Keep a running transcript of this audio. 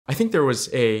I think there was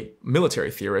a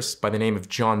military theorist by the name of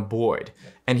John Boyd,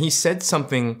 and he said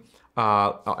something,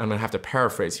 I'm gonna have to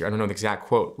paraphrase here, I don't know the exact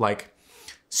quote, like,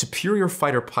 superior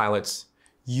fighter pilots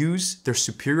use their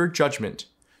superior judgment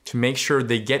to make sure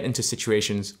they get into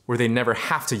situations where they never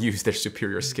have to use their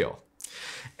superior skill.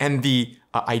 And the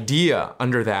idea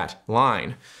under that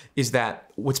line is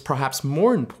that what's perhaps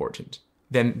more important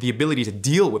than the ability to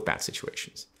deal with bad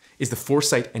situations is the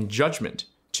foresight and judgment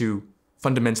to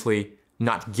fundamentally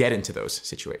not get into those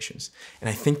situations. And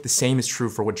I think the same is true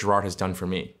for what Girard has done for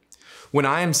me. When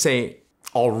I am, say,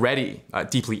 already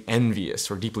deeply envious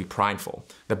or deeply prideful,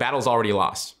 the battle's already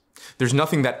lost. There's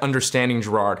nothing that understanding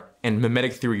Girard and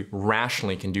mimetic theory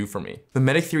rationally can do for me.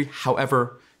 Mimetic theory,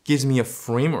 however, gives me a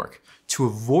framework to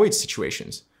avoid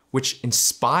situations which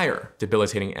inspire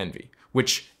debilitating envy,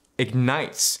 which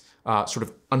ignites sort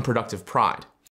of unproductive pride.